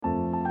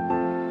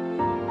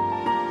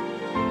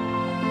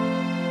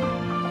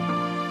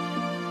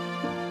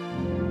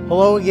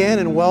Hello again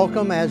and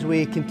welcome as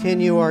we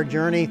continue our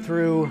journey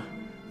through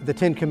the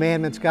Ten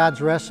Commandments,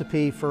 God's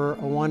recipe for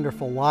a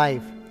wonderful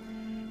life.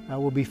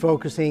 We'll be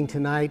focusing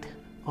tonight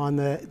on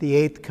the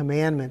eighth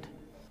commandment.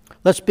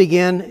 Let's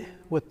begin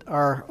with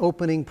our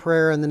opening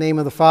prayer in the name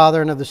of the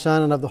Father and of the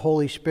Son and of the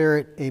Holy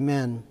Spirit.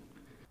 Amen.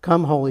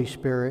 Come, Holy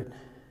Spirit,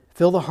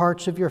 fill the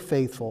hearts of your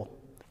faithful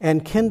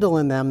and kindle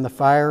in them the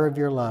fire of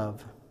your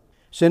love.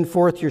 Send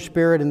forth your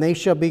Spirit and they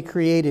shall be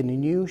created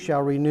and you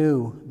shall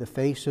renew the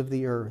face of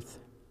the earth.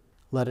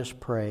 Let us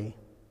pray.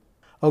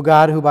 O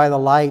God, who by the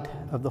light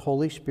of the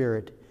Holy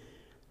Spirit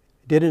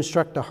did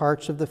instruct the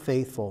hearts of the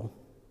faithful,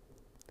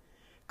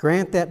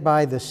 grant that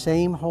by the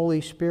same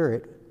Holy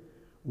Spirit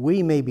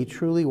we may be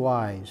truly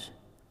wise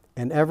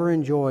and ever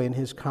enjoy in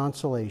His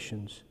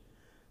consolations.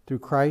 Through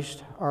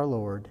Christ our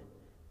Lord.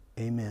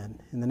 Amen.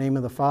 In the name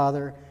of the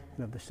Father,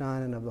 and of the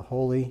Son, and of the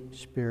Holy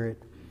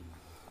Spirit.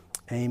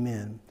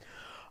 Amen.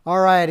 All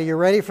right, are you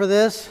ready for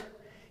this?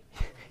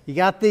 You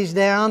got these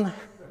down?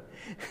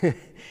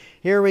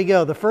 Here we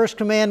go. The first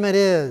commandment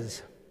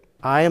is,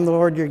 I am the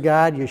Lord your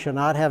God. You shall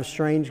not have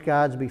strange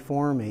gods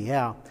before me.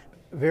 Yeah,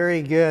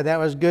 very good. That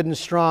was good and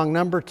strong.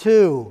 Number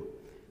 2,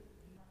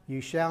 you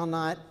shall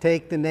not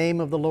take the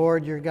name of the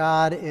Lord your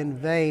God in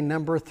vain.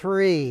 Number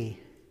 3,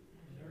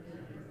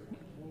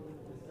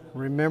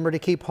 remember to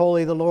keep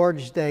holy the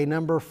Lord's day.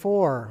 Number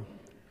 4,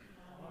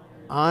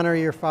 honor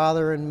your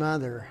father and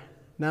mother.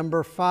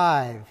 Number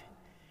 5,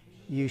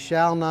 you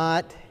shall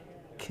not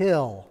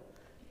kill.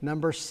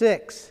 Number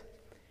 6,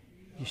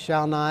 you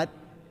shall not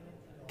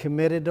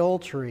commit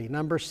adultery.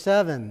 Number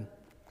 7,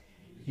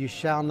 you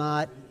shall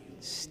not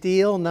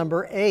steal.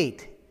 Number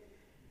 8,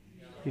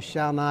 you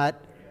shall not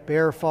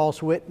bear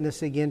false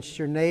witness against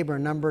your neighbor.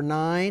 Number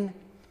 9,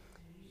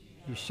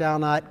 you shall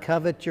not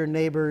covet your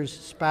neighbor's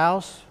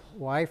spouse,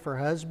 wife, or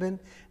husband.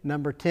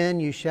 Number 10,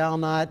 you shall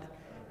not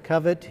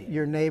covet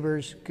your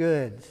neighbor's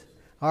goods.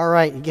 All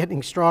right, you're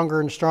getting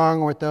stronger and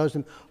stronger with those,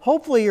 and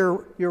hopefully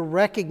you're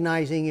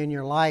recognizing in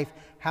your life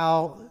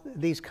how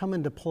these come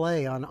into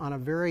play on a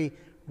very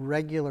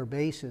regular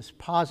basis,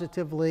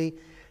 positively,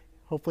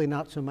 hopefully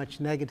not so much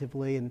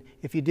negatively, and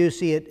if you do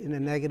see it in a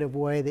negative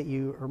way, that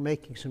you are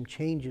making some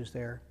changes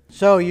there.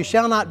 So, you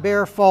shall not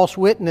bear false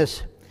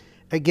witness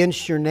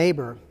against your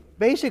neighbor.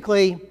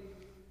 Basically,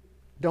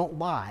 don't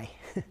lie.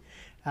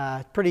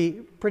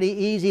 Pretty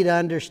easy to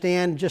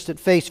understand just at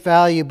face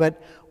value,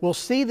 but we'll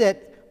see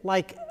that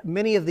like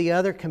many of the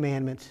other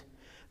commandments,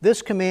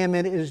 this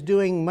commandment is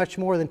doing much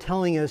more than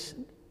telling us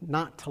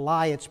not to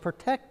lie. It's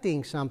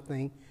protecting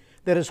something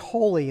that is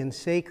holy and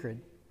sacred.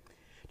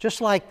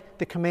 Just like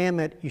the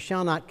commandment, you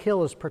shall not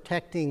kill, is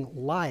protecting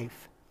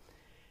life.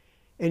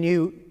 And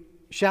you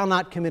shall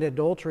not commit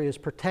adultery is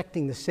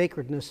protecting the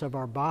sacredness of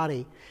our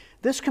body.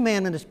 This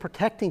commandment is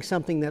protecting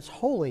something that's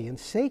holy and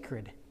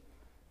sacred.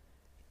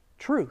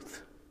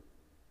 Truth.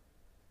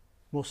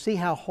 We'll see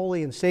how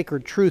holy and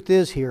sacred truth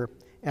is here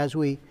as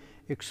we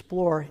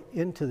explore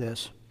into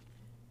this.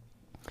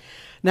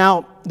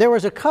 Now, there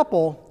was a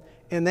couple,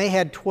 and they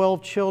had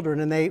 12 children,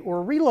 and they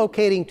were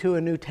relocating to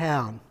a new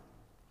town.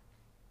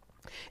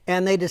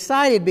 And they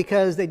decided,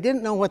 because they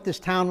didn't know what this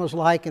town was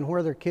like and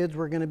where their kids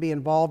were going to be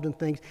involved in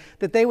things,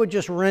 that they would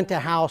just rent a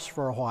house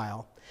for a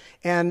while.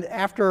 And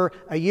after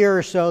a year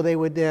or so, they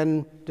would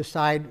then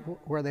decide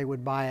where they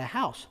would buy a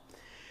house.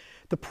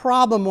 The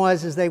problem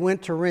was they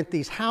went to rent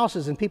these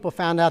houses, and people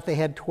found out they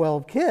had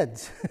 12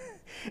 kids.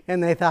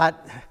 And they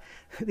thought,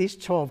 these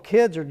 12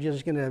 kids are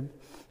just going to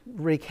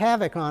wreak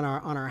havoc on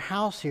our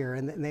house here,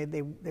 and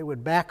they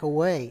would back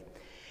away.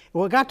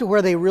 Well, it got to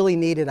where they really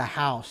needed a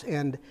house,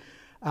 and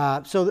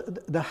so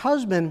the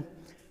husband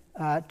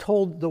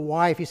told the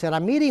wife, he said,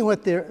 I'm meeting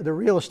with the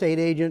real estate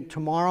agent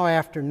tomorrow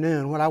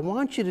afternoon. What I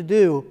want you to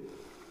do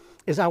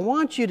is I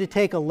want you to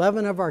take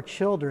 11 of our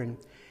children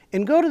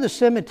and go to the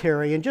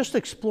cemetery and just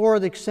explore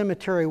the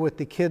cemetery with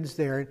the kids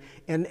there.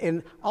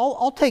 And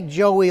I'll take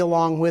Joey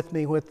along with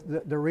me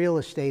with the real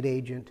estate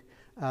agent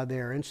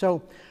there. And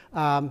so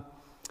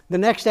the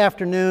next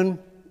afternoon,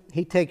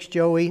 he takes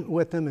Joey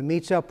with him and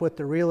meets up with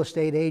the real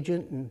estate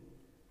agent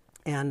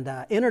and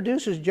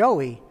introduces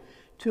Joey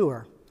to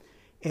her.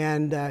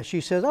 And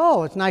she says,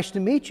 oh, it's nice to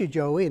meet you,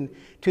 Joey. And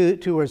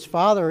to his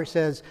father,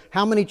 says,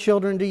 how many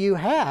children do you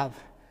have?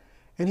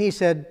 And he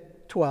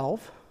said,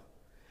 12.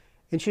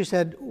 And she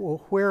said,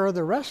 well, where are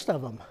the rest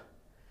of them?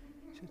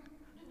 Said,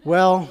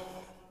 well,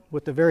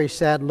 with a very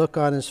sad look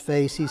on his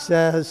face, he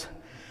says,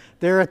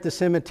 they're at the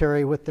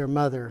cemetery with their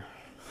mother.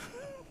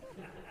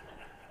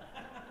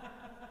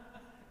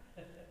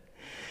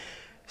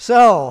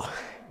 So,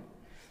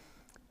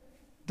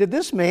 did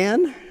this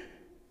man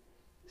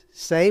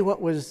say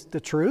what was the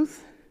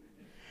truth?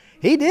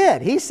 He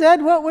did. He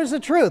said what was the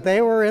truth.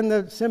 They were in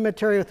the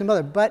cemetery with the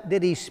mother. But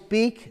did he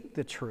speak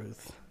the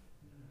truth?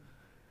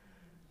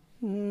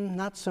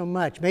 Not so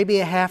much.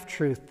 Maybe a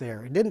half-truth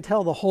there. He didn't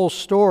tell the whole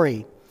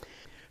story.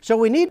 So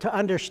we need to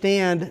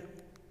understand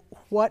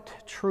what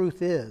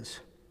truth is.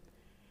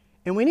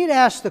 And we need to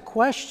ask the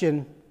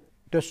question,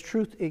 does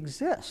truth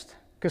exist?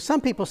 Because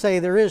some people say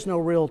there is no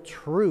real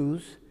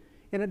truth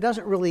and it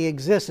doesn't really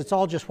exist. It's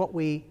all just what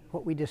we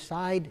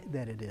decide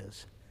that it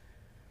is.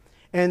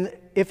 And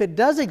if it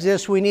does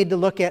exist, we need to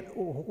look at,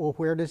 well,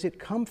 where does it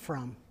come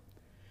from?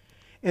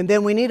 And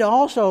then we need to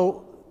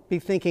also be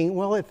thinking,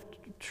 well, if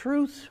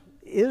truth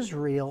is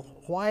real,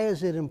 why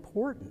is it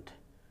important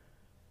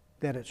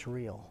that it's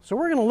real? So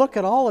we're going to look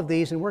at all of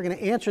these, and we're going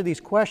to answer these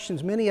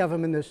questions, many of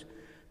them in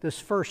this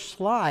first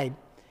slide.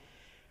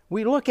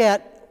 We look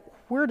at,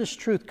 where does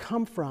truth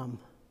come from?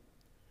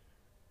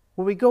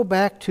 Well, we go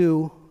back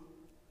to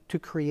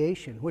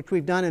creation, which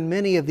we've done in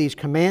many of these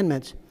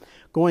commandments,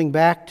 going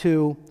back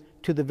to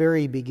the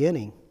very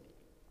beginning.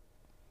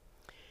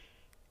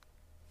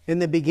 In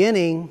the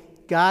beginning,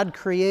 God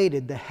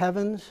created the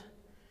heavens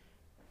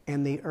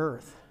and the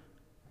earth.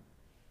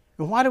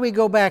 And why do we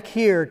go back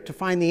here to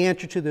find the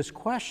answer to this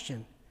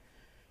question?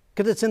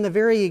 Because it's in the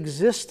very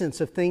existence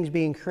of things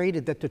being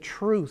created that the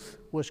truth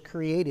was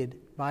created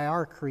by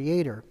our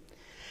Creator.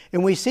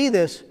 And we see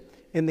this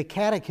in the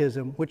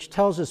Catechism, which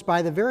tells us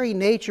by the very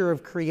nature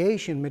of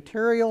creation,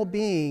 material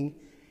being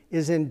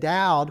is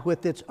endowed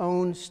with its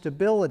own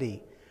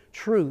stability,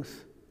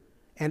 truth,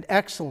 and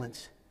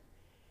excellence,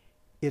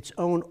 its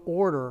own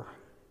order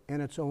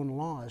and its own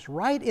laws.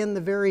 Right in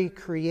the very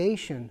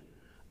creation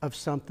of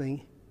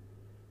something,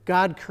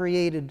 God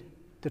created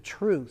the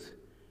truth.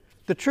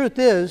 The truth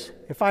is,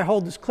 if I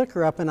hold this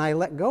clicker up and I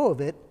let go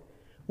of it,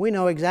 we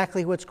know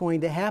exactly what's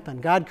going to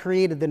happen. God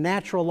created the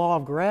natural law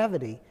of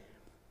gravity.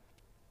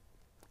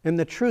 And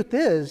the truth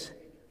is,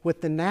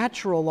 with the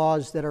natural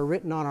laws that are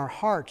written on our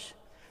hearts,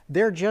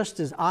 they're just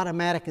as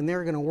automatic and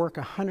they're going to work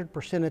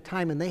 100% of the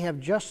time, and they have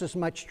just as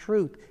much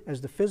truth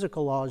as the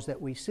physical laws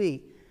that we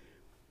see.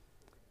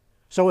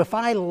 So if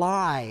I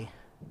lie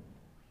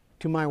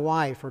to my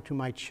wife or to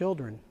my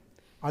children,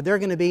 are there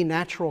going to be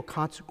natural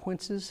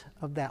consequences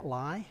of that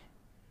lie?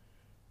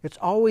 It's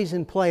always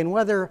in play. And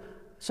whether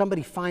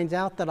somebody finds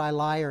out that I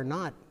lie or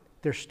not,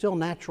 there's still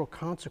natural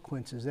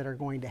consequences that are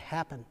going to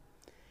happen.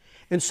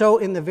 And so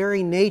in the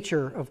very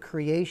nature of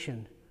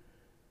creation,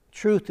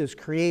 truth is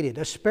created.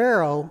 A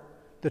sparrow,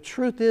 the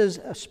truth is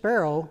a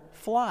sparrow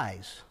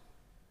flies.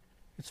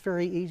 It's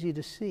very easy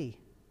to see.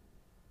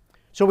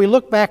 So we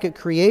look back at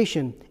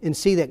creation and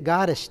see that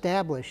God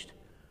established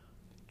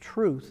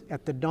truth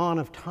at the dawn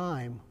of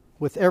time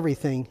with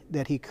everything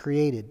that He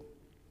created.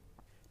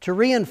 To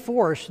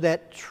reinforce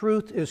that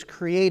truth is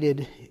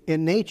created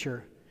in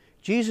nature,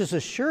 Jesus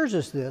assures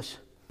us this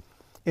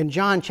in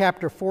John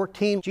chapter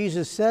 14.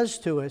 Jesus says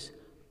to us,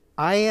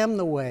 I am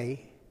the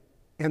way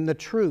and the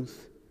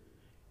truth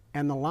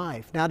and the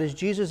life. Now, does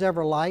Jesus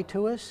ever lie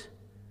to us?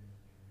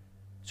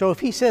 So if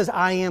He says,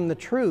 I am the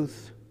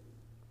truth,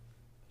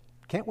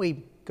 can't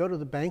we go to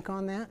the bank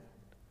on that?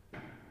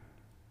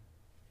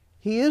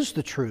 He is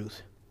the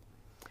truth.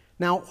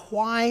 Now,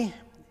 why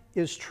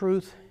is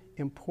truth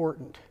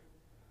important?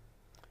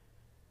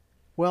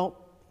 Well,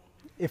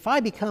 if I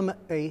become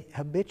a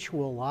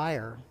habitual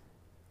liar,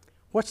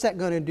 what's that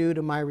going to do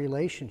to my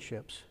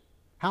relationships?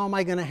 How am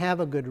I going to have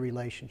a good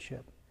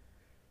relationship?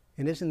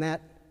 And isn't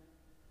that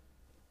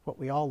what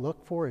we all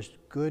look for, is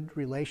good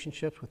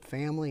relationships with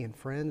family and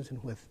friends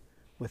and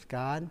with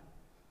God?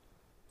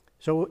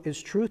 So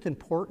is truth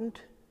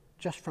important?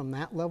 Just from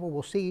that level,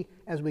 we'll see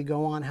as we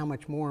go on how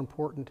much more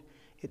important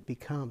it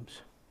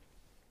becomes.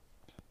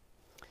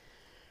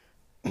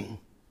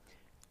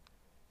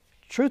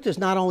 Truth is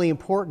not only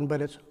important,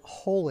 but it's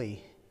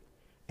holy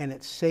and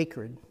it's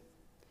sacred.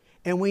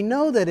 And we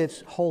know that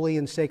it's holy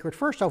and sacred.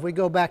 First off, we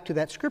go back to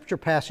that scripture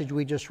passage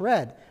we just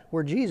read,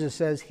 where Jesus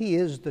says He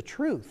is the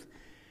truth.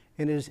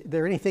 And is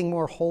there anything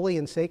more holy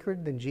and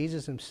sacred than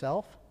Jesus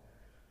Himself?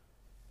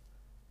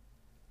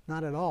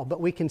 Not at all.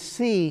 But we can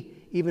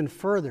see even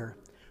further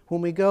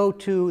when we go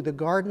to the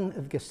Garden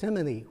of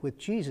Gethsemane with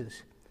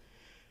Jesus.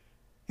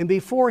 And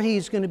before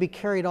He's going to be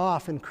carried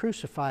off and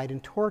crucified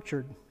and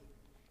tortured,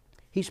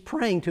 He's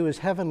praying to His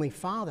Heavenly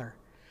Father.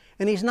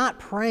 And He's not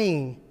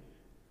praying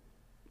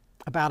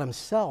about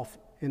Himself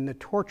and the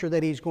torture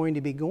that He's going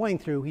to be going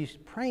through. He's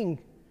praying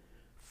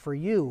for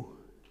you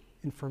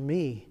and for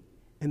me,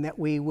 and that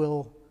we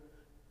will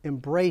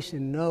embrace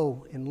and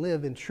know and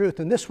live in truth.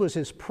 And this was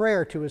His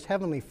prayer to His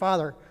Heavenly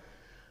Father: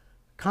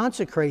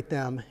 consecrate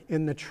them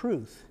in the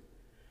truth.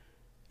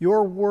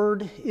 Your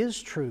word is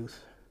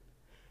truth.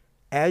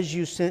 As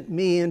you sent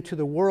me into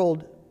the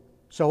world,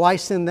 so I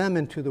send them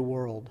into the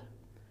world.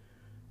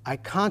 I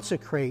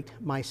consecrate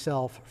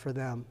myself for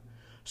them,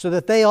 so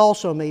that they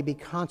also may be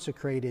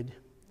consecrated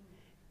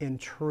in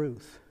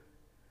truth.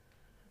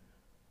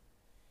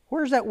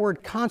 Where's that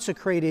word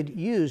consecrated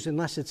used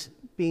unless it's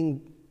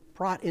being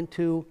brought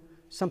into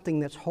something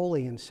that's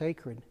holy and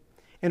sacred?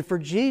 And for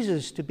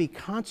Jesus to be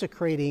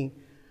consecrating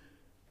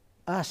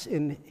us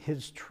in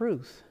His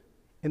truth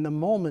in the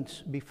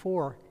moments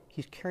before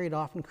He's carried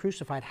off and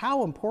crucified,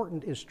 how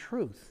important is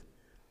truth?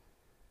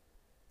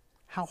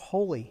 How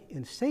holy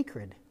and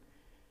sacred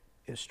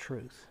is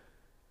truth?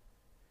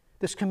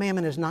 This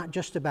commandment is not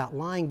just about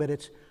lying, but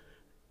it's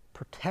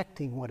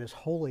protecting what is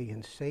holy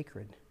and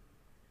sacred.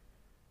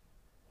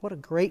 What a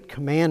great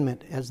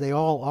commandment, as they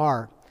all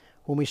are.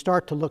 when we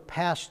start to look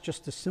past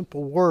just the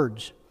simple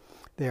words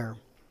there.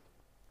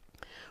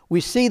 We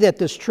see that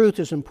this truth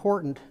is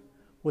important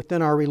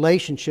within our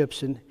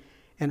relationships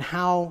and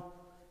how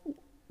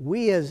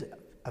we as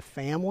a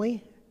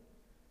family,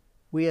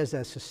 we as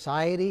a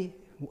society,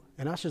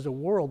 and us as a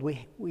world,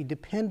 we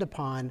depend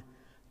upon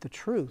the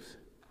truth.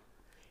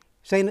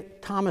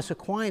 St. Thomas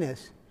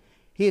Aquinas,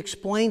 he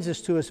explains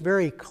this to us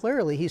very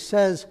clearly. He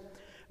says,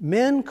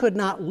 men could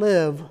not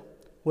live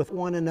with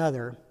one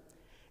another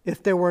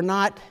if there were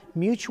not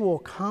mutual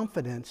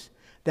confidence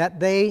that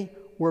they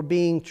were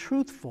being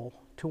truthful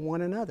to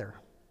one another.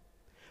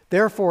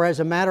 Therefore, as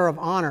a matter of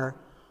honor,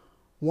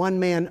 one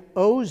man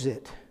owes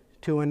it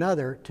to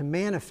another to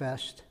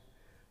manifest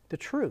the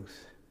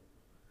truth.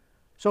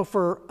 So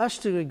for us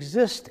to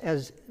exist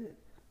as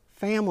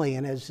family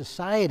and as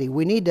society,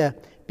 we need to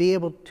be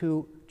able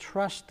to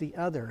trust the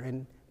other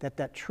and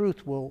that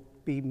truth will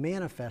be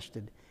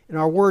manifested in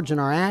our words and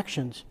our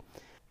actions.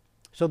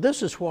 So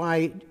this is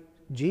why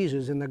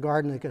Jesus in the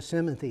Garden of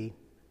Gethsemane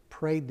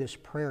prayed this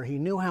prayer. He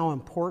knew how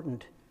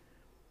important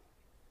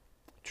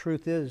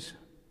truth is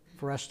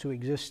for us to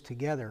exist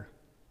together.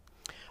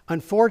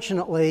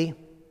 Unfortunately,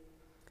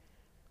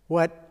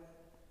 what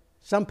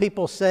some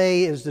people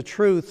say is the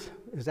truth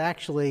is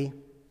actually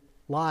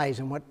lies,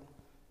 and what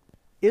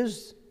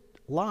is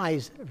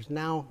lies is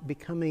now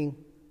becoming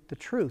the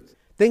truth.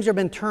 Things have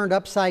been turned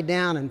upside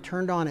down and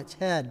turned on its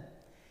head.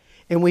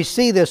 And we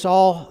see this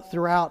all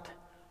throughout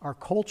our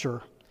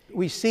culture.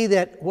 We see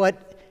that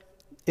what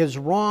is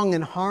wrong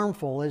and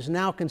harmful is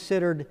now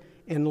considered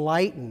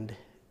enlightened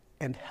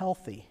and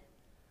healthy.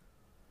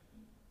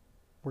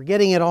 We're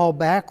getting it all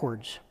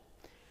backwards.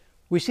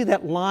 We see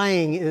that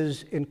lying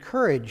is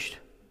encouraged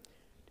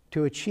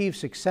to achieve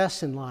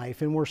success in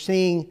life, and we're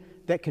seeing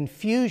that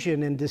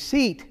confusion and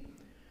deceit,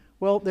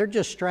 well, they're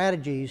just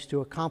strategies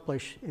to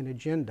accomplish an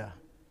agenda.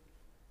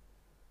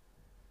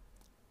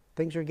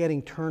 Things are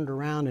getting turned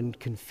around and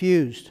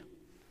confused.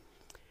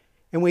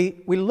 And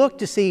we look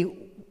to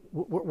see,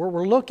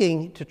 we're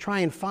looking to try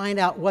and find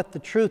out what the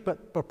truth,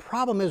 but the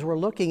problem is we're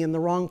looking in the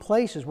wrong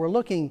places. We're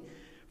looking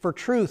for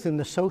truth in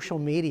the social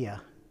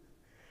media,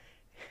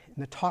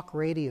 in the talk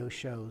radio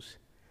shows,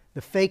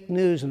 the fake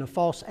news and the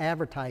false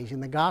advertising,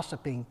 the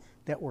gossiping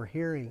that we're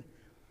hearing.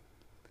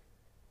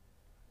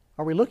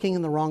 Are we looking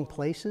in the wrong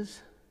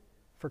places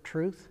for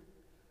truth?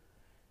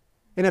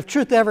 And if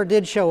truth ever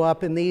did show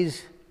up in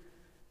these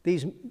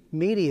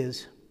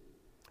medias,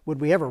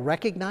 would we ever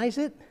recognize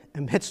it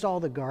amidst all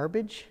the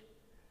garbage?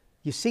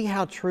 You see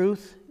how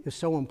truth is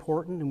so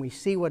important, and we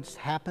see what's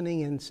happening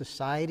in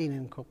society and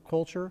in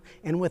culture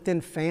and within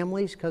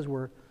families because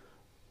we're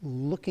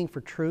looking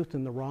for truth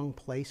in the wrong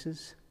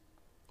places.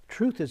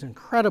 Truth is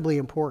incredibly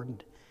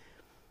important,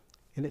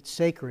 and it's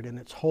sacred and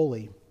it's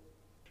holy.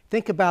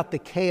 Think about the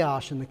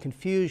chaos and the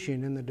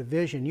confusion and the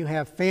division. You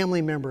have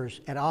family members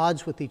at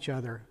odds with each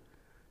other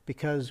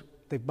because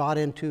they've bought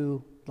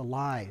into the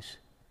lies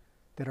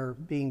that are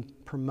being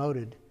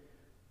promoted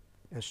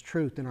as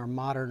truth in our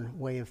modern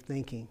way of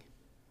thinking.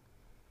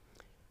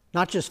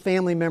 Not just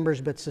family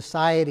members, but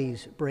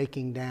societies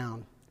breaking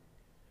down.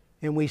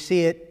 And we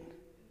see it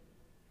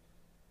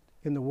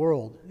in the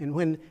world. And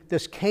when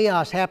this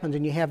chaos happens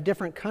and you have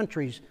different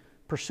countries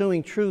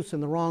pursuing truths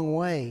in the wrong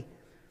way,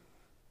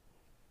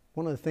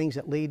 one of the things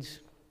that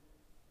leads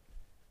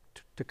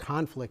to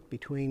conflict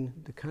between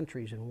the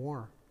countries and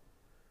war.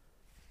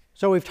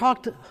 So we've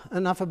talked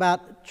enough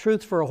about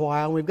truth for a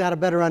while, and we've got a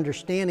better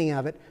understanding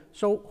of it.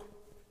 So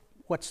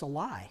what's a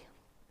lie?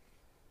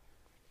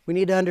 We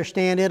need to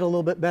understand it a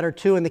little bit better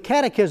too. And the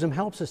Catechism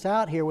helps us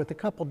out here with a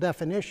couple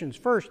definitions.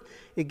 First,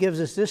 it gives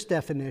us this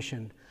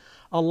definition.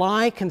 A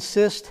lie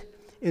consists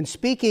in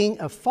speaking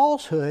a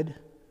falsehood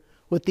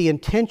with the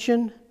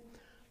intention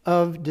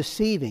of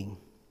deceiving.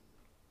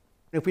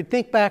 If we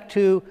think back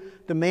to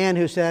the man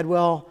who said,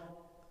 well,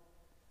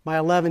 my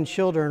 11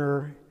 children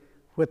are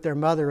with their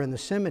mother in the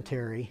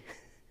cemetery,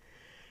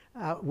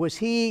 was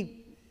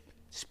he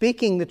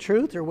speaking the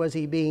truth or was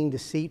he being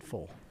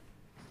deceitful?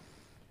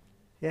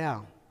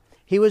 Yeah,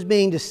 he was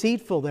being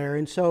deceitful there.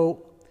 And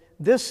so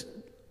this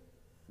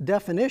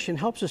definition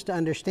helps us to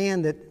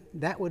understand that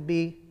that would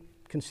be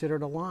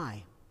considered a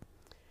lie.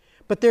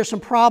 But there's some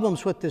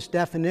problems with this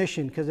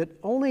definition because it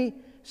only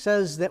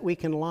says that we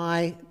can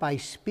lie by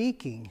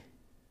speaking,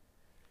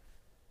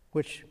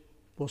 which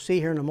we'll see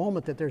here in a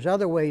moment that there's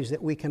other ways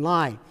that we can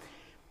lie.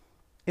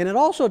 And it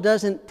also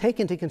doesn't take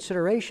into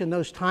consideration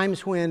those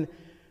times when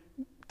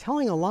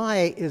telling a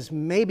lie is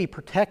maybe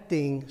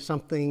protecting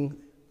something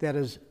that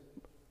is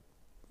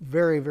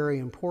very, very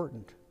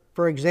important.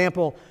 For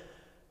example,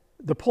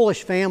 the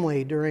Polish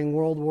family during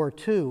World War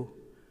II,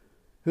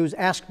 who's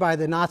asked by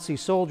the Nazi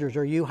soldiers,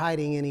 are you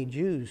hiding any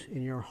Jews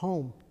in your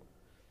home?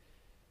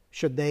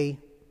 Should they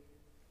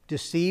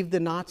deceive the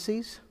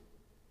Nazis?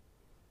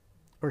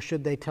 Or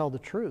should they tell the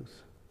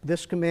truth?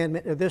 This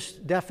commandment, or this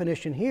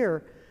definition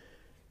here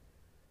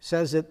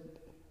says that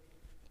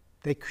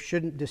they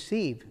shouldn't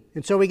deceive.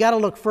 And so we got to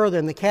look further,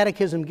 and the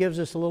Catechism gives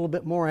us a little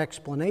bit more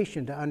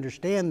explanation to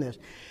understand this.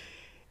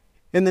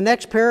 In the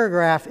next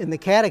paragraph in the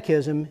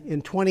Catechism,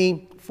 in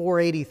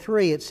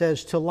 2483, it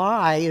says, to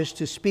lie is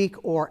to speak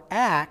or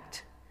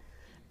act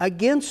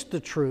against the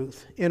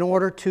truth in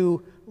order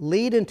to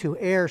lead into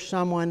error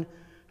someone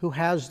who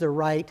has the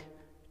right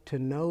to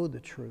know the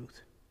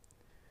truth.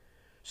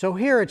 So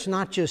here it's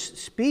not just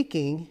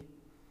speaking,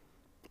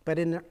 but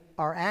in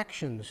our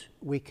actions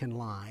we can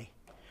lie.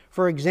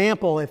 For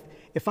example,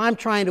 if I'm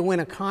trying to win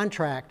a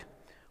contract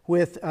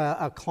with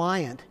a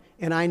client,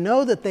 and I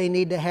know that they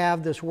need to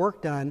have this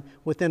work done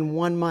within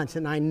 1 month,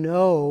 and I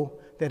know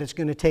that it's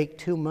going to take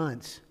 2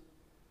 months.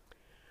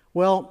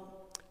 Well,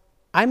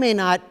 I may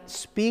not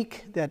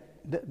speak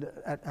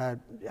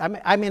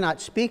I may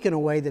not speak in a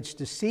way that's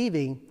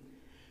deceiving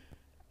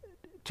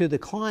to the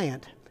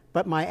client,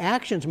 but my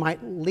actions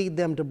might lead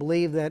them to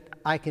believe that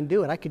I can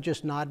do it. I could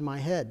just nod my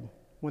head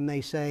when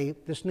they say,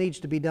 this needs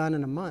to be done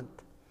in a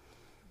month.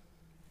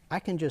 I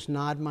can just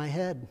nod my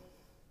head.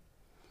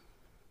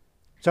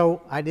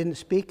 So I didn't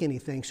speak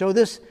anything. So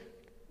this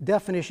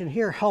definition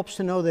here helps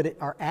to know that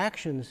our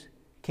actions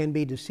can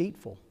be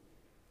deceitful.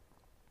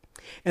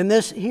 And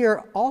this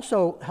here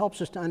also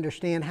helps us to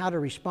understand how to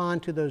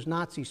respond to those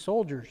Nazi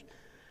soldiers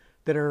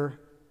that are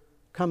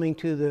coming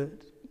to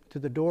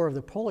the door of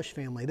the Polish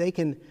family. They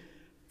can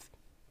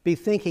be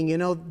thinking,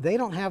 they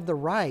don't have the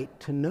right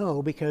to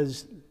know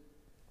because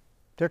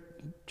they're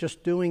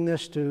just doing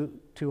this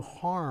to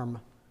harm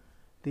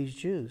these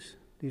Jews,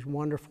 these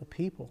wonderful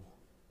people.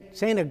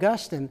 St.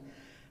 Augustine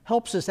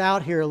helps us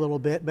out here a little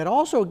bit, but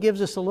also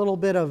gives us a little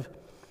bit of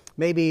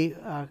maybe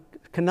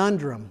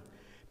conundrum,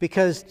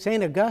 because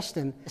St.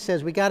 Augustine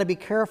says we got to be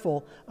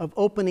careful of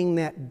opening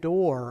that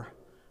door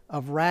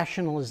of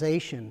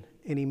rationalization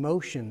and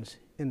emotions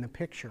in the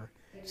picture.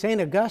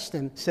 St.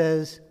 Augustine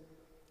says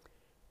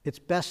it's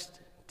best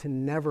to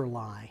never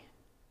lie,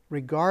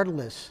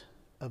 regardless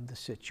of the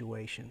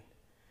situation.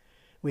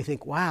 We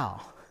think,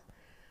 wow,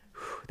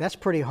 that's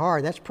pretty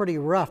hard, that's pretty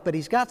rough, but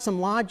he's got some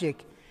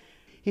logic.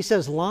 He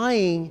says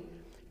lying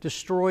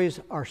destroys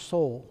our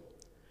soul.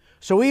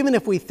 So even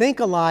if we think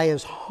a lie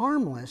is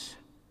harmless,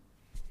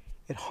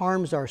 it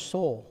harms our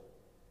soul.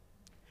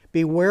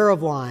 Beware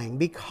of lying.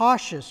 Be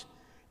cautious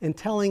in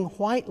telling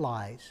white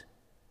lies.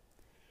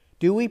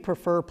 Do we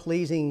prefer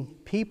pleasing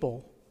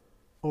people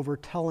over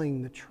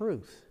telling the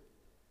truth?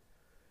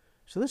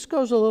 So this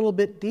goes a little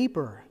bit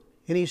deeper.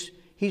 And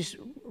he's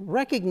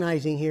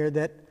recognizing here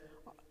that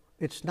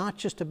it's not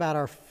just about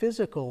our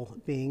physical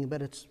being,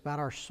 but it's about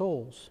our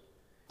souls.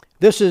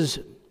 This is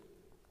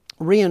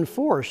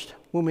reinforced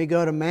when we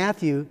go to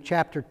Matthew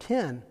chapter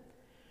 10,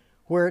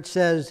 where it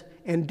says,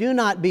 and do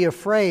not be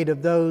afraid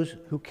of those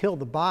who kill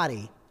the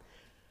body,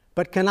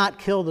 but cannot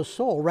kill the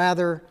soul.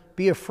 Rather,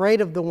 be afraid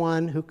of the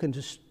one who can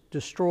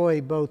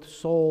destroy both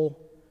soul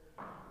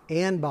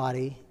and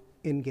body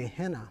in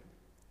Gehenna.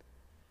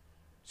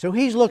 So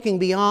he's looking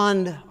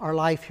beyond our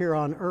life here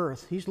on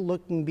earth. He's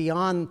looking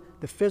beyond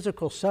the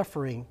physical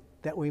suffering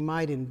that we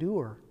might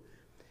endure.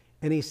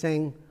 And he's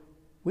saying,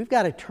 we've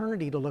got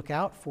eternity to look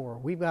out for.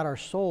 We've got our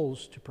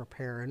souls to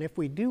prepare. And if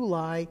we do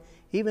lie,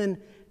 even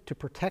to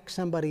protect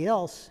somebody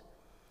else,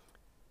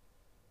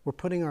 we're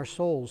putting our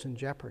souls in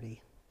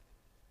jeopardy.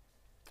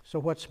 So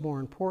what's more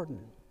important?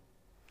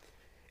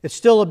 It's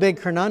still a big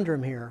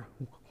conundrum here,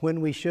 when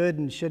we should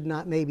and should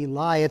not maybe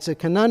lie. It's a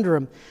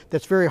conundrum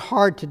that's very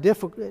hard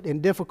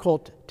and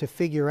difficult to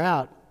figure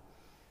out.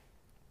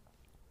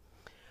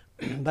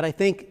 But I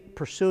think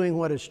pursuing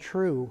what is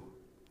true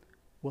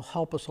will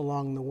help us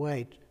along the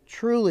way,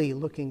 truly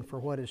looking for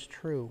what is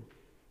true.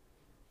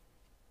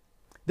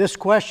 This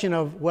question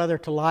of whether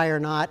to lie or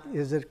not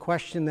is a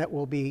question that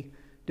will be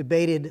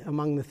debated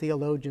among the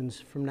theologians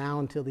from now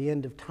until the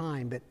end of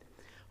time. But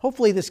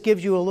hopefully this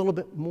gives you a little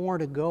bit more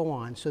to go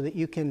on so that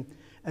you can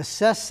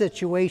assess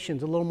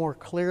situations a little more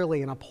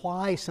clearly and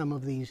apply some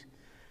of these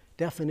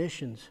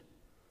definitions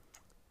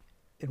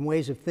and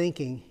ways of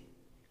thinking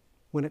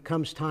when it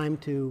comes time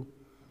to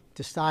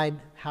decide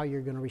how you're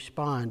going to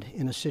respond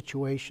in a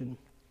situation.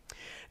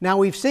 Now,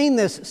 we've seen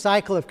this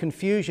cycle of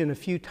confusion a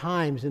few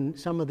times in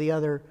some of the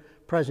other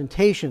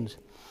presentations,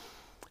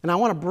 and I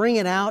want to bring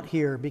it out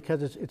here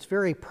because it's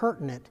very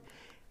pertinent.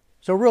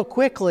 So real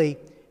quickly,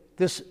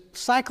 this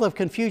cycle of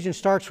confusion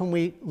starts when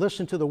we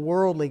listen to the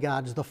worldly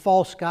gods, the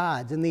false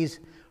gods, and these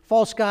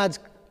false gods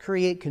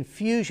create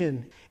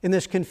confusion, and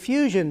this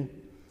confusion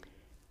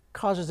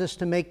causes us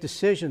to make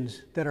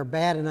decisions that are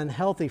bad and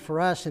unhealthy for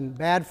us and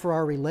bad for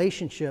our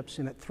relationships,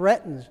 and it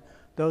threatens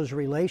those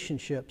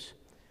relationships.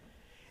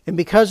 And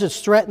because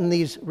it's threatened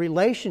these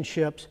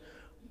relationships,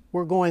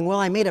 we're going, well,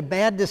 I made a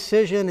bad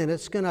decision and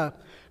it's going to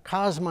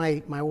cause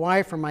my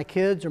wife or my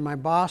kids or my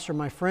boss or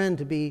my friend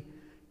to be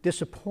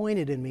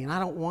disappointed in me, and I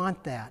don't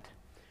want that.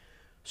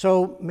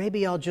 So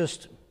maybe I'll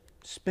just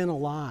spin a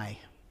lie.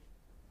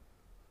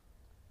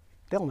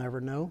 They'll never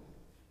know.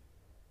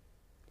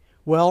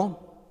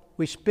 Well,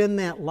 we spin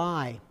that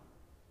lie.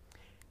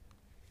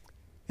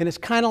 And it's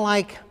kind of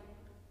like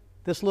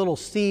this little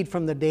seed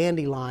from the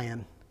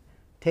dandelion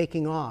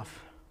taking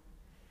off.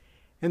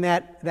 And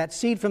that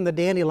seed from the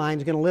dandelion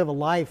is going to live a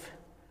life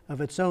of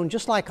its own,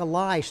 just like a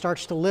lie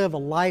starts to live a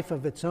life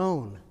of its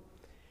own.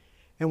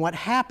 And what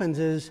happens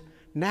is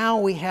now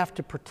we have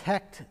to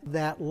protect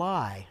that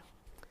lie.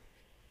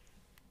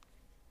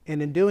 And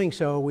in doing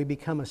so, we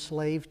become a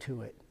slave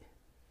to it.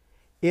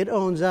 It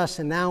owns us,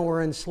 and now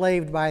we're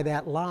enslaved by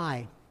that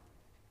lie.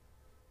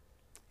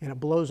 And it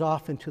blows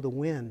off into the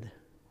wind.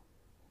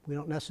 We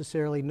don't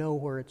necessarily know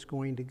where it's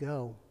going to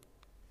go.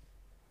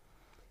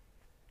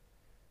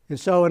 And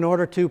so in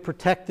order to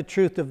protect the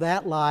truth of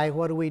that lie,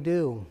 what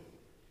do?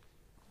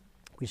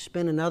 We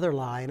spin another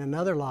lie and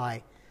another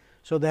lie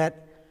so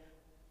that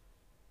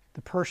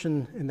the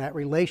person in that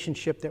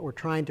relationship that we're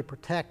trying to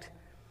protect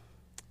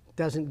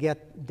doesn't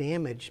get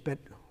damaged. But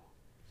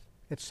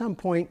at some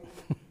point,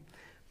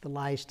 the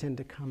lies tend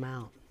to come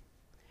out.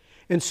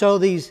 And so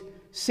these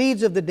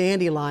seeds of the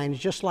dandelions,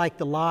 just like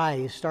the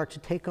lies, start to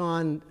take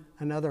on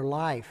another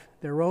life,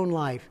 their own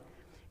life.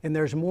 And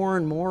there's more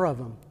and more of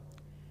them.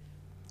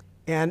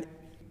 And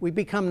we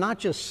become not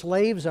just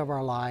slaves of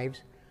our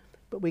lives,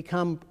 but we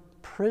become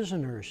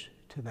prisoners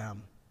to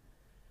them.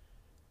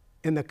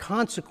 And the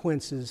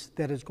consequences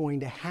that is going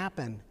to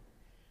happen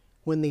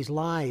when these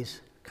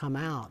lies come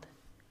out.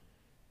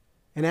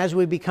 And as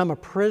we become a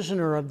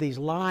prisoner of these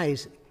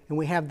lies and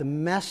we have the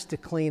mess to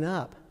clean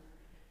up,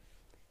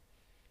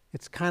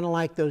 it's kind of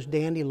like those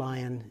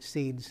dandelion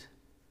seeds.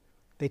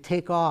 They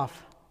take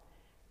off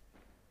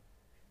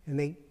and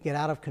they get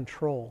out of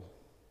control.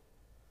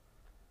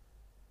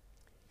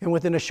 And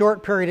within a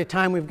short period of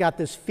time, we've got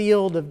this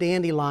field of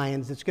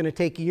dandelions that's going to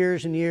take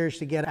years and years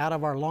to get out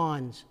of our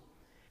lawns.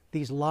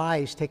 These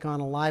lies take on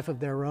a life of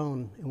their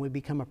own, and we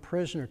become a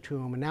prisoner to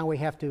them. And now we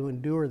have to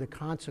endure the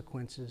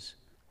consequences,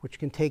 which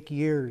can take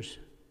years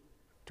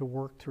to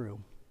work through.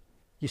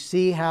 You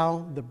see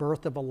how the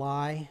birth of a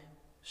lie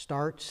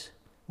starts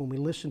when we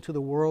listen to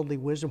the worldly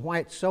wisdom, why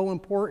it's so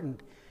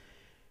important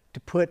to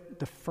put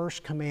the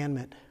first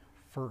commandment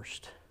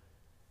first.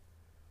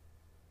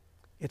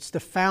 It's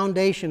the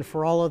foundation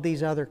for all of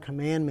these other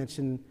commandments.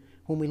 And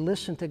when we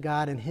listen to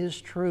God and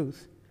His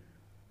truth,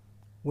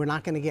 we're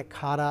not going to get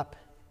caught up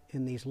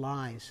in these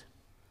lies.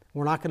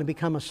 We're not going to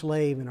become a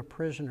slave and a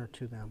prisoner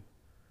to them.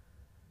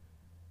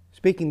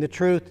 Speaking the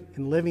truth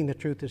and living the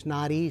truth is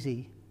not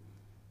easy.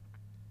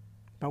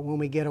 But when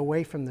we get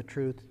away from the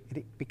truth,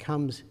 it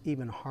becomes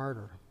even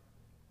harder.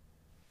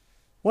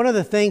 One of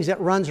the things that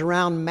runs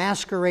around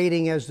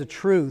masquerading as the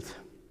truth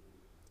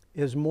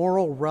is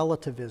moral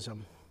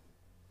relativism.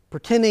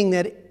 Pretending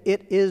that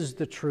it is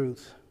the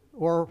truth.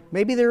 Or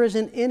maybe there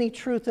isn't any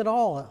truth at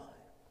all.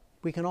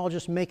 We can all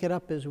just make it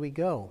up as we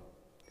go.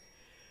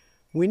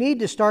 We need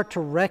to start to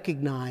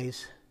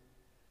recognize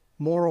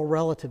moral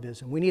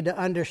relativism. We need to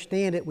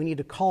understand it. We need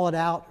to call it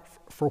out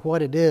for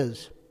what it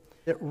is.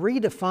 It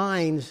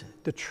redefines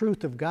the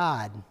truth of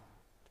God.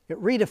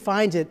 It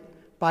redefines it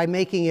by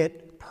making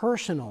it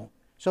personal.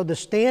 So the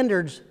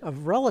standards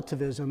of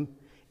relativism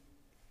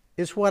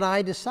is what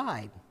I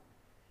decide.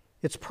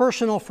 It's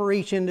personal for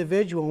each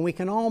individual, and we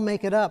can all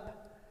make it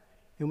up,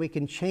 and we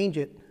can change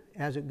it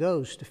as it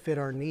goes to fit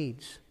our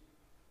needs.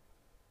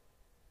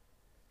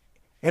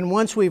 And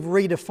once we've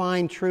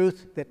redefined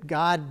truth, that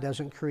God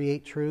doesn't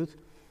create truth,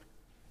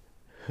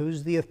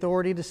 who's the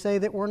authority to say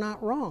that we're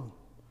not wrong?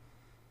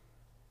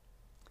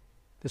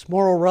 This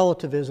moral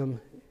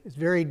relativism is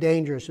very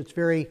dangerous. It's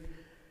very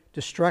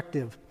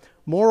destructive.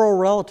 Moral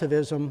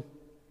relativism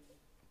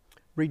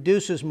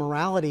reduces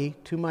morality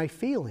to my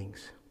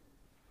feelings.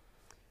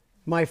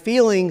 My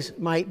feelings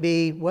might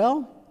be,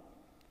 well,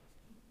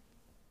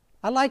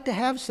 I like to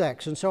have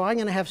sex, and so I'm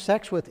going to have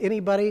sex with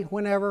anybody,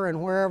 whenever,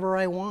 and wherever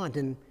I want.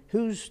 And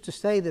who's to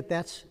say that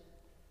that's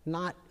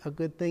not a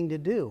good thing to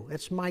do?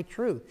 It's my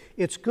truth.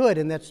 It's good,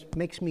 and that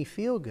makes me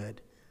feel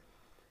good.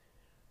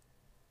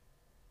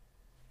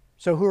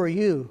 So who are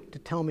you to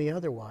tell me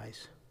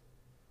otherwise?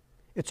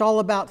 It's all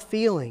about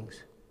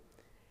feelings.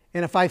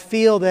 And if I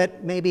feel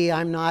that maybe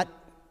I'm not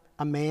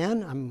a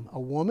man, I'm a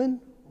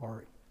woman,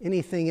 or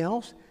anything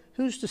else,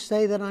 who's to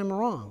say that I'm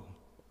wrong?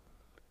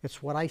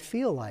 It's what I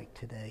feel like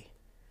today.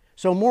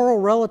 So moral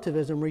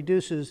relativism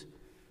reduces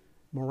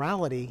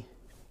morality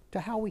to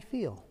how we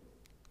feel.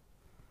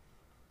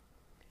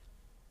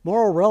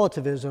 Moral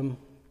relativism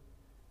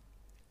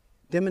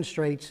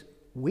demonstrates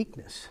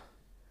weakness.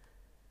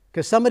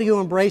 Because somebody who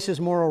embraces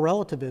moral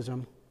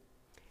relativism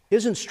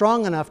isn't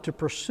strong enough to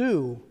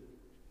pursue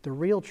the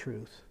real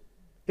truth,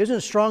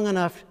 isn't strong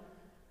enough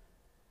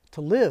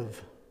to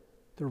live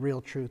the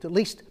real truth, at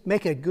least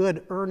make a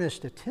good,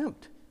 earnest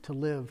attempt to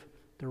live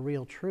the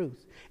real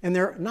truth. And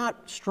they're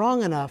not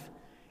strong enough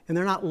and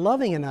they're not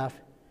loving enough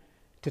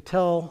to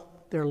tell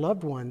their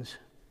loved ones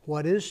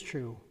what is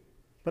true,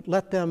 but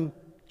let them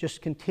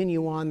just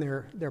continue on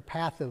their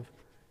path of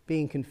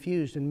being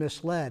confused and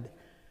misled.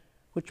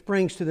 Which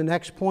brings to the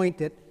next point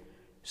that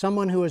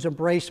someone who has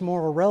embraced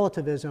moral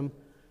relativism,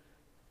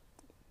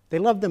 they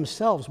love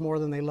themselves more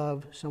than they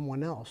love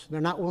someone else.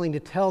 They're not willing to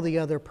tell the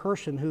other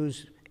person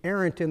who's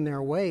errant in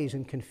their ways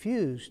and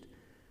confused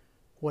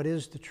what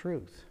is the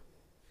truth.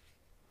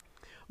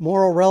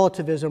 Moral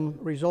relativism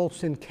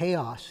results in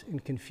chaos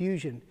and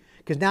confusion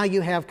Because now you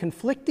have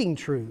conflicting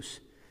truths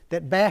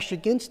that bash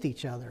against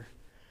each other.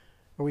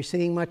 Are we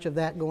seeing much of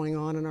that going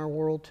on in our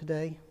world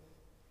today?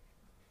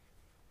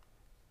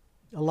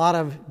 A lot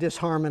of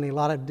disharmony, a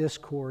lot of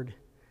discord,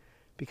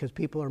 because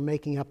people are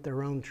making up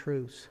their own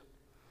truths.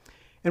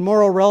 And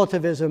moral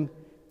relativism,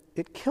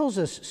 it kills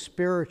us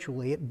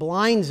spiritually. It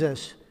blinds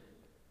us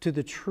to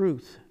the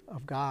truth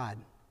of God.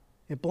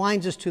 It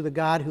blinds us to the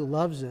God who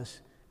loves us.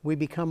 We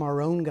become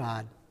our own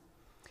God.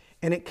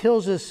 And it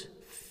kills us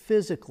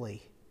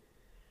physically.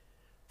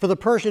 For the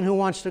person who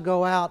wants to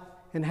go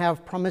out and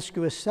have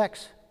promiscuous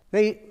sex,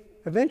 they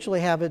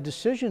eventually have a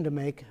decision to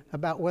make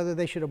about whether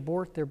they should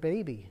abort their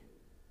baby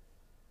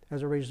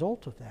as a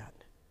result of that.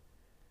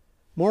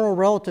 Moral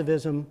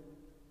relativism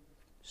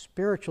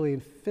spiritually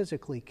and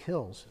physically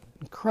kills.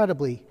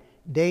 Incredibly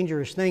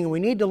dangerous thing. And we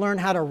need to learn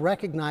how to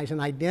recognize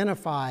and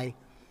identify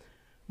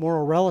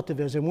moral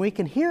relativism. We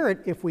can hear it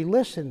if we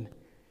listen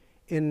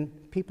in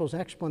people's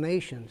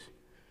explanations.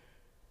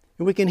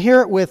 And we can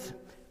hear it with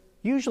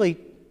usually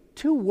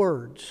two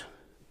words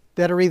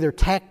that are either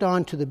tacked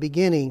on to the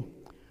beginning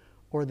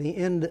or the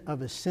end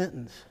of a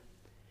sentence.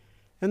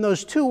 And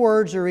those two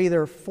words are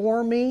either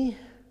for me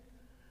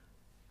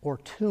or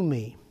to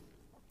me.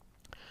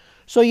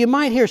 So you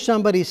might hear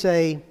somebody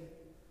say,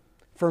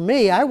 for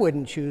me, I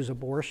wouldn't choose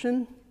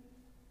abortion,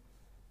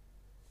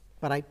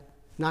 but I'm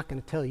not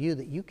going to tell you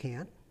that you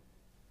can't.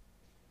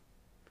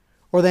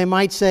 Or they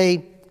might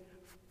say,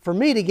 for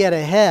me to get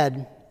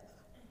ahead,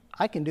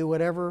 I can do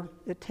whatever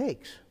it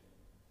takes.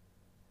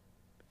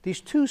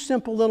 These two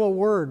simple little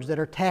words that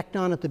are tacked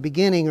on at the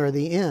beginning or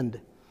the end.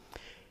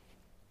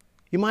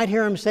 You might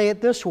hear them say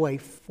it this way,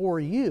 for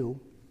you,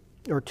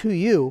 or to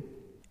you,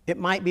 it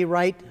might be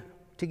right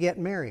to get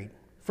married.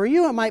 For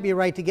you, it might be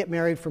right to get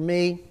married. For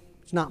me,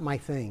 it's not my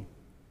thing.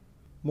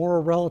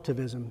 Moral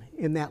relativism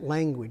in that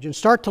language. And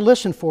start to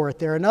listen for it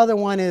there. Another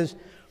one is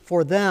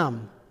for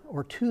them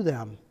or to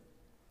them.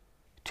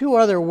 Two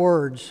other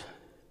words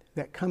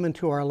that come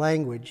into our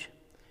language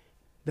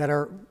that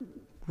are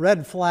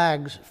red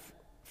flags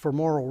for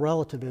moral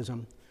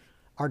relativism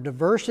are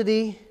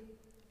diversity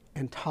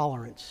and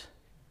tolerance.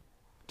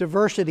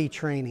 Diversity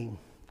training.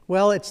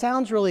 Well, it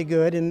sounds really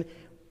good, and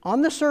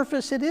on the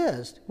surface it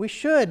is. We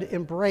should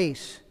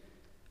embrace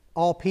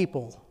all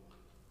people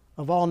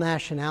of all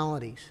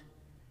nationalities.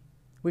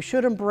 We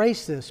should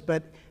embrace this,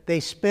 but they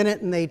spin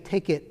it and they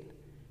take it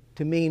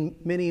to mean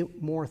many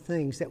more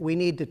things that we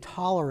need to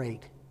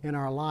tolerate in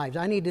our lives.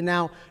 I need to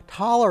now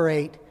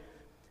tolerate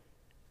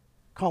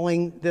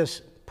calling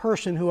this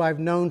person who I've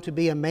known to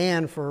be a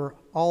man for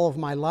all of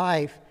my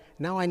life,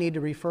 now I need to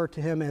refer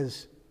to him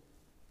as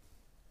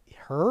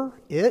her,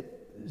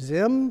 it,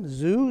 zim,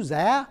 zoo,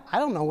 za. I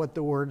don't know what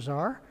the words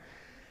are.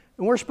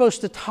 And we're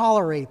supposed to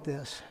tolerate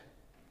this.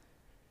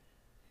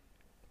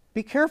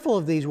 Be careful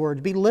of these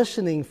words. Be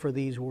listening for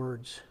these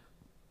words.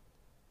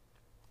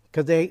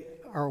 Because they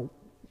are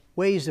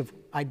ways of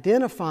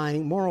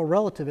identifying moral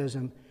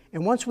relativism.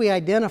 And once we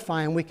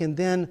identify them, we can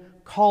then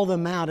call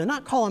them out. And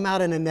not call them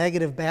out in a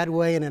negative, bad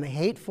way and in a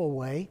hateful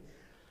way,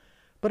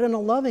 but in a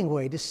loving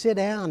way, to sit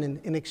down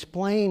and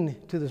explain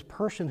to this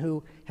person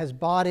who has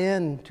bought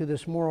into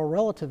this moral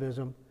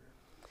relativism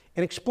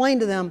and explain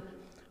to them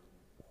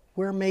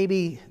where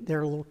maybe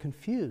they're a little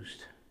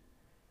confused.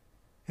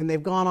 And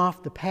they've gone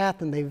off the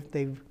path and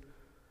they've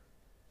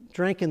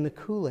drinking the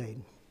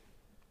Kool-Aid.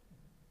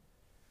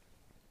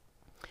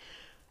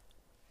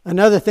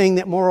 Another thing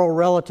that moral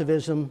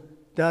relativism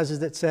does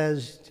is it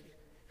says,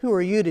 who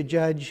are you to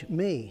judge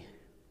me?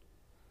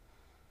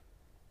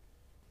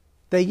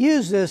 They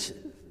use this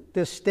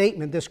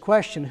statement, this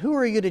question, who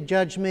are you to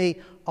judge me,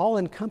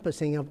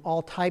 all-encompassing of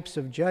all types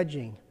of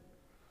judging.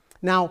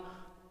 Now,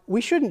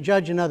 we shouldn't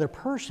judge another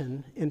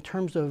person in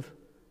terms of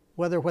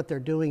whether what they're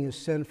doing is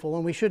sinful,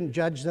 and we shouldn't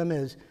judge them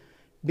as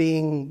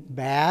being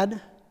bad,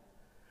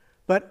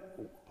 but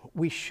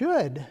we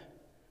should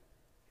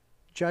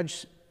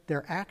judge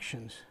their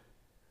actions.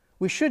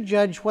 We should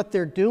judge what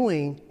they're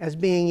doing as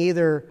being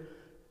either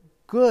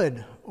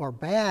good or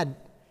bad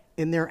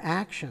in their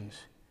actions.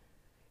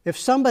 If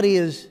somebody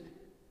is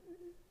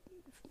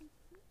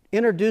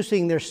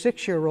introducing their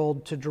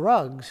 6-year-old to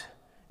drugs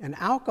and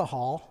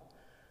alcohol,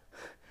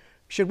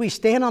 should we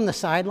stand on the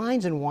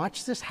sidelines and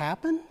watch this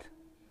happen?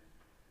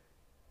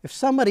 If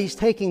somebody's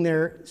taking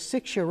their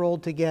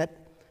 6-year-old to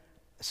get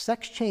a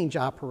sex change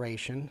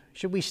operation,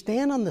 should we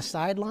stand on the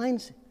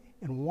sidelines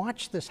and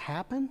watch this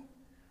happen?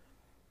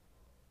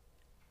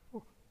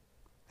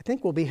 I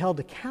think we'll be held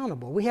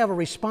accountable. We have a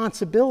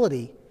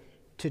responsibility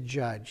to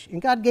judge. And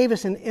God gave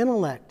us an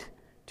intellect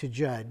to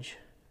judge.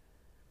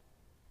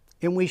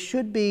 And we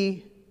should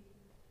be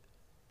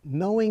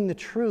knowing the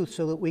truth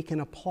so that we can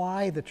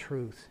apply the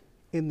truth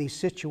in these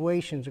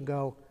situations and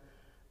go,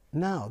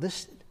 no,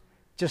 this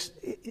just,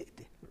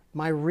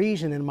 my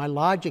reason and my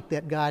logic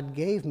that God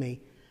gave me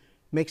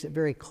makes it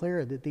very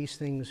clear that these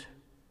things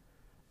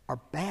are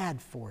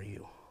bad for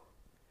you.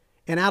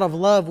 And out of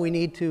love, we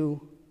need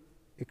to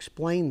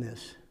explain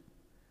this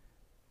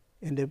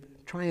and to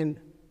try and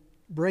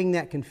bring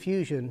that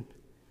confusion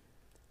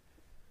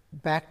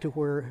back to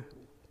where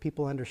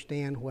people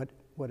understand what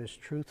is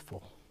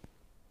truthful.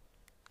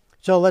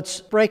 So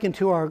let's break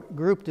into our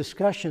group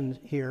discussion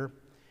here.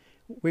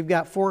 We've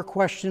got 4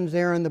 questions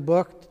there in the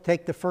book.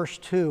 Take the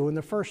first 2. And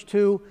the first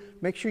 2,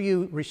 make sure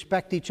you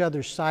respect each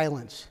other's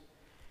silence.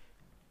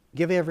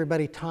 Give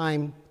everybody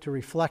time to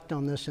reflect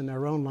on this in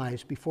their own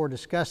lives before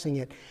discussing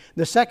it.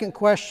 The second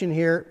question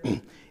here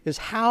is,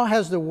 how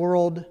has the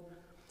world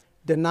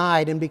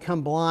denied and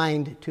become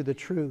blind to the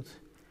truth?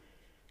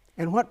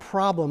 And what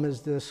problem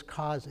is this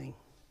causing?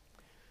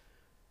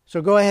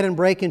 So go ahead and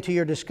break into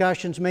your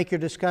discussions. Make your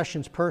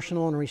discussions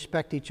personal and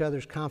respect each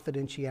other's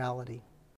confidentiality.